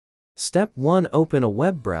Step 1. Open a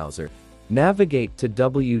web browser. Navigate to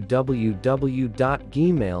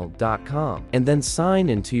www.gmail.com and then sign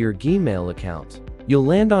into your Gmail account. You'll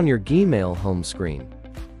land on your Gmail home screen.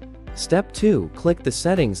 Step 2. Click the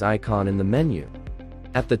settings icon in the menu.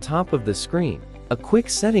 At the top of the screen, a quick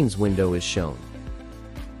settings window is shown.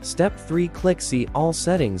 Step 3. Click See All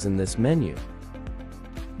Settings in this menu.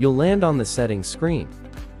 You'll land on the settings screen.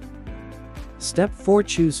 Step 4.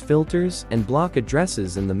 Choose Filters and Block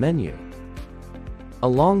Addresses in the menu.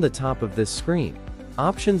 Along the top of this screen,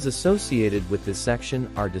 options associated with this section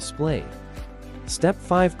are displayed. Step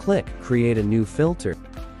 5. Click Create a new filter.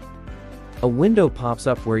 A window pops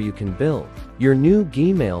up where you can build your new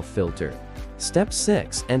Gmail filter. Step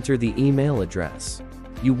 6. Enter the email address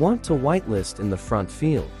you want to whitelist in the front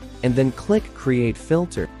field, and then click Create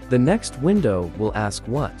Filter. The next window will ask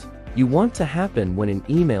what you want to happen when an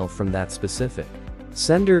email from that specific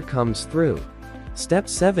sender comes through. Step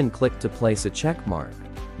 7. Click to place a check mark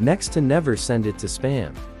next to Never Send It to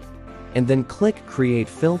Spam, and then click Create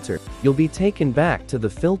Filter. You'll be taken back to the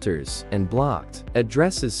Filters and Blocked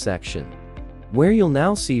Addresses section, where you'll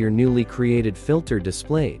now see your newly created filter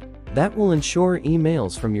displayed. That will ensure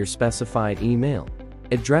emails from your specified email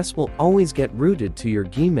address will always get routed to your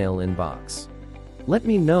Gmail inbox. Let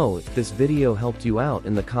me know if this video helped you out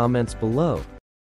in the comments below.